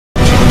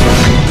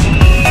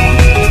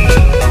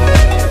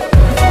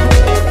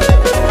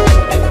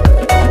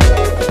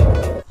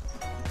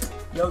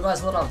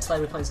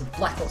today we're playing some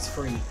Black Ops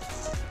 3.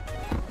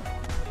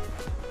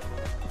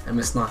 And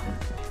we're sniping.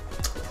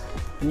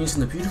 I'm using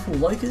the beautiful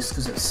Locust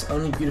because it's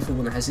only beautiful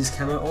when it has his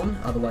camo on,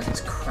 otherwise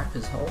it's crap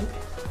as whole.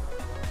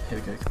 Here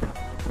we go, come on.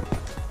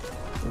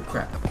 Oh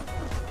crap.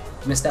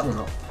 Messed that one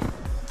up.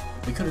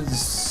 We could have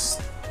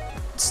just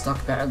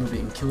stuck back a little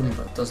bit and killed him,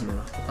 but it doesn't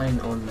matter. We're playing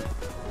on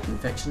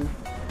Infection.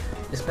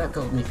 This map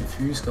got me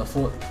confused because I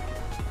thought,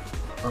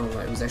 oh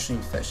wait, it was actually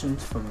Infection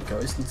from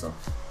Ghost and stuff.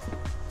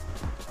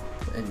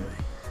 But anyway,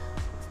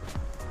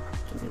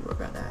 don't need to worry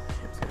about that.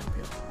 Here we go, here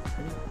we go.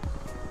 Ready?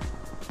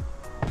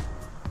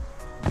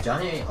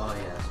 Johnny, oh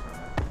yeah, that's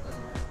right.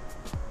 Doesn't matter.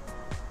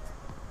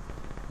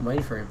 I'm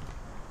waiting for him.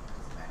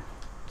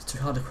 It's too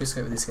hard to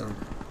quickscope with this gun.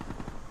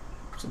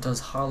 So it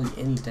does hardly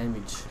any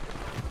damage.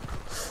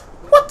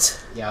 What?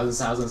 Yeah, I was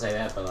gonna say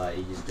that, but like,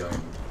 you just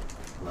joined.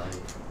 Like,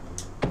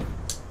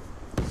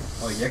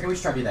 oh, you reckon we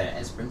should try to do that at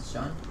Esperance,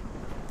 John?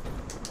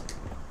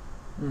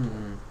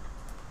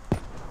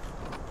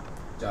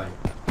 Johnny.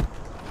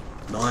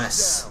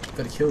 Nice.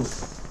 Got a kill.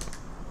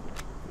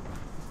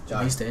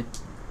 Johnny. He's dead.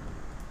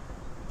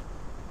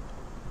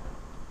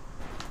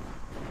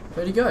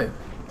 Where'd he go?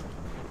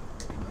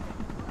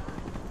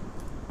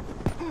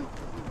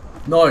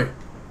 No!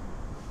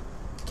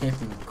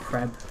 Camping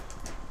crab.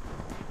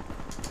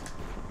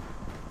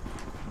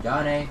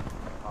 Johnny.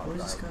 What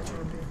is this guy trying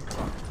to do?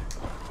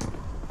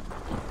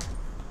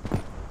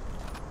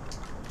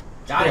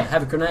 Johnny. Yeah,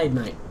 have a grenade,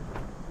 mate.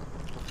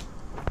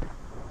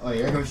 Oh,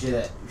 you reckon we should do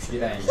that? We should do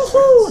that in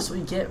Woohoo! That's what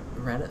you get.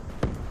 Rabbit.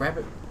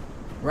 Rabbit.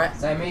 Rat.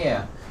 Same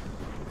here.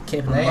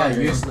 Camping They on are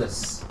the road.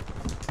 useless.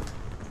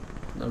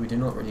 No, we do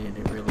not really need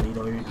to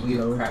reload.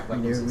 You crap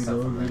weapons and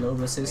stuff from them. Reload.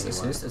 Assist.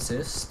 Anyway.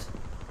 Assist.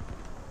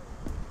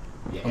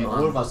 Yeah, I'm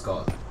all of us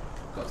got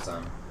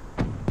some.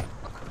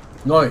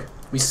 No,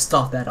 we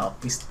stuffed that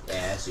up. Yeah,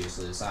 that's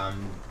useless. Man,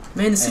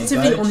 the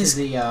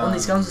sensitivity on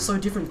these guns are so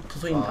different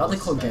between other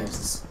COD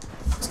games.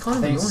 It's kind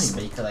of I think annoying. it's a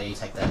speaker that you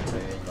take that to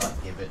and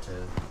like give it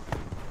to.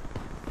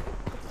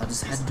 I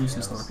just had to do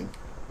some sniping.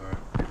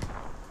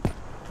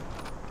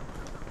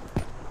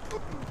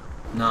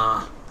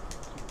 Nah.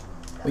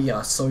 We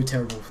are so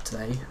terrible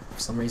today for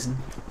some reason.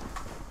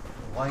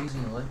 Why are you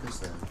using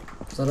Locust then?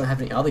 Because I don't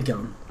have any other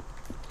gun.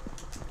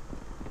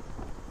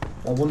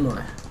 Why wouldn't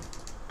I?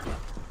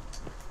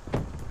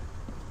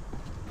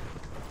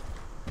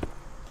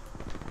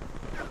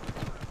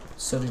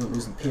 Certainly not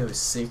losing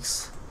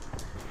PO6.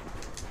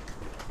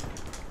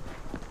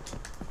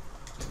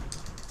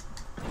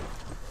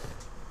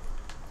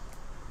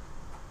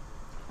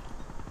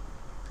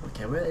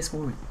 Okay, where are they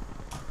scoring?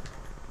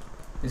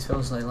 These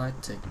fellas, they like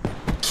to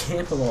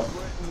camp a lot.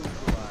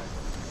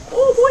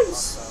 Oh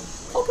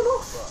boys! Popping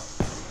off!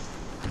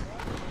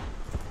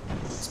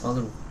 It's my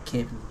little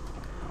camping.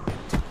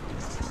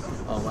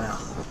 Oh wow.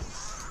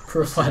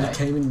 Purified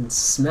came in and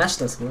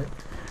smashed us, boy.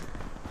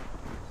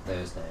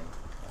 Thursday.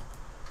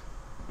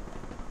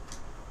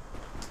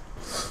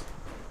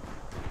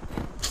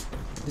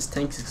 This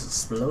tank is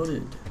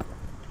exploded.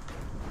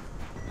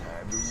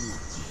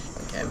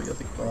 Okay, we got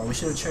the. Oh, we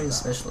should have trained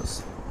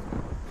specialists.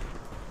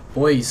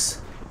 Boys,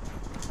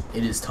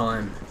 it is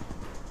time.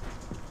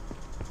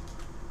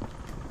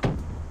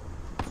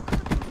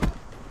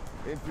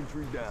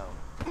 Infantry down.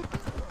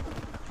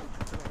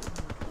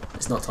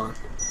 It's not time.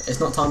 It's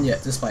not time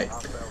yet. Just wait.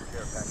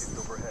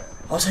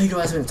 I'll tell you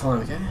guys when it's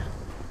time, okay?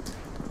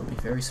 It'll be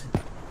very soon.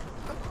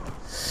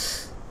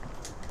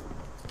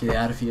 Get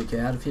out of here! Get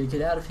out of here!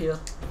 Get out of here!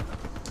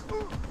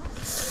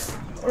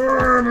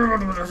 Very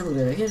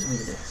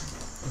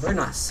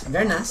nice.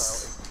 Very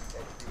nice.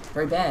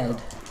 Very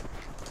bad.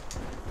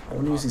 I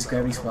want to use these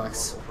gravity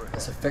spikes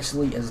as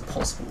effectively as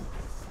possible.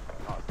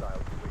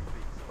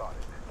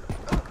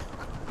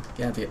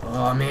 Get out of here.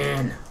 Oh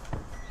man.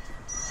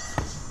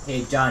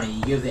 Hey Johnny,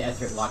 you give the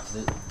effort lock to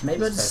the.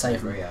 Maybe I'll just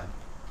save him. area.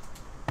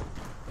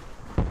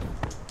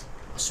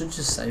 I should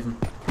just save him.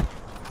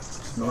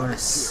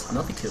 Nice.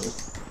 Another kill.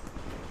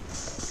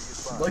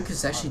 Bloke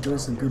is actually doing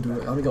some good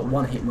work. I only got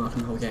one hit mark in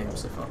the whole game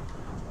so far.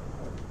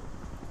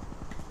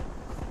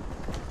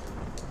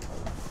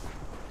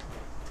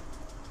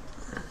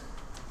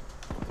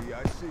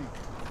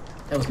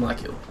 That was my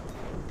kill.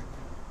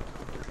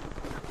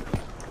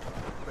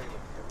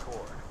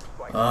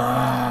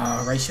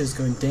 Ah, ratio's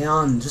going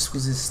down just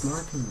because he's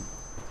sniping.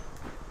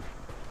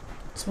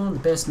 It's one of the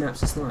best maps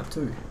to snipe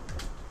too.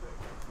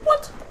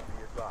 What?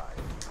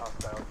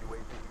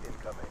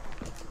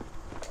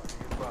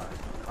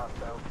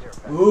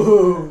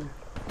 Ooh.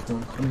 Come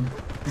on, come in.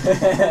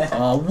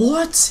 Oh,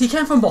 what? He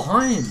came from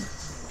behind.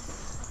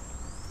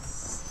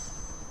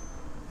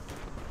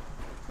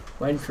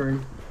 Waiting for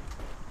him.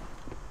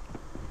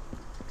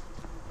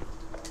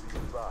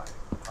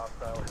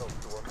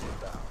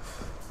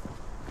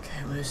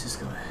 Okay, where's this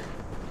guy?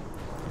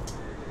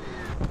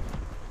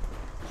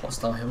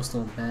 Hostile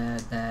hailstorm,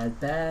 bad, bad,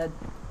 bad.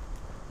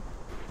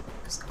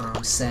 'Cause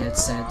I'm sad,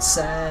 sad,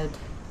 sad.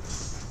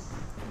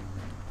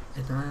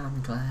 And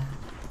I'm glad.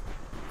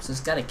 So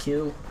it's got a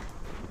kill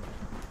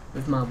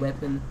with my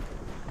weapon,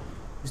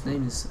 whose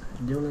name is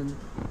Dylan.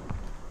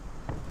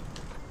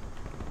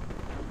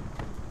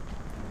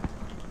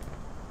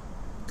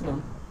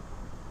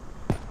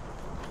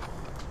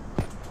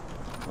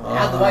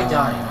 Out of the way,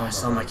 Johnny. I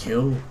saw my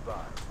kill.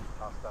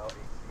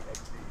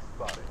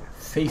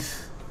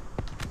 Thief.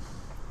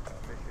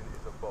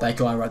 That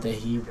guy right there,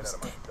 he was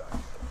dead.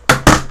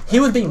 He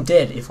would have been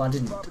dead if I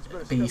didn't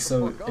be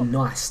so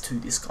nice to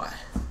this guy.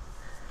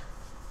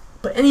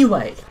 But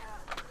anyway,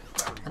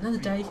 another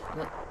day,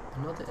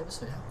 another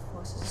episode. How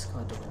fast is this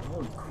guy doing?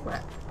 Holy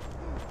crap.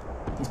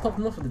 He's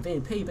popping off with the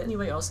VMP, but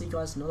anyway, I'll see you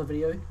guys in another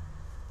video.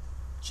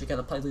 Check out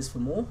the playlist for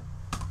more.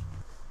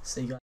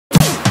 See you guys.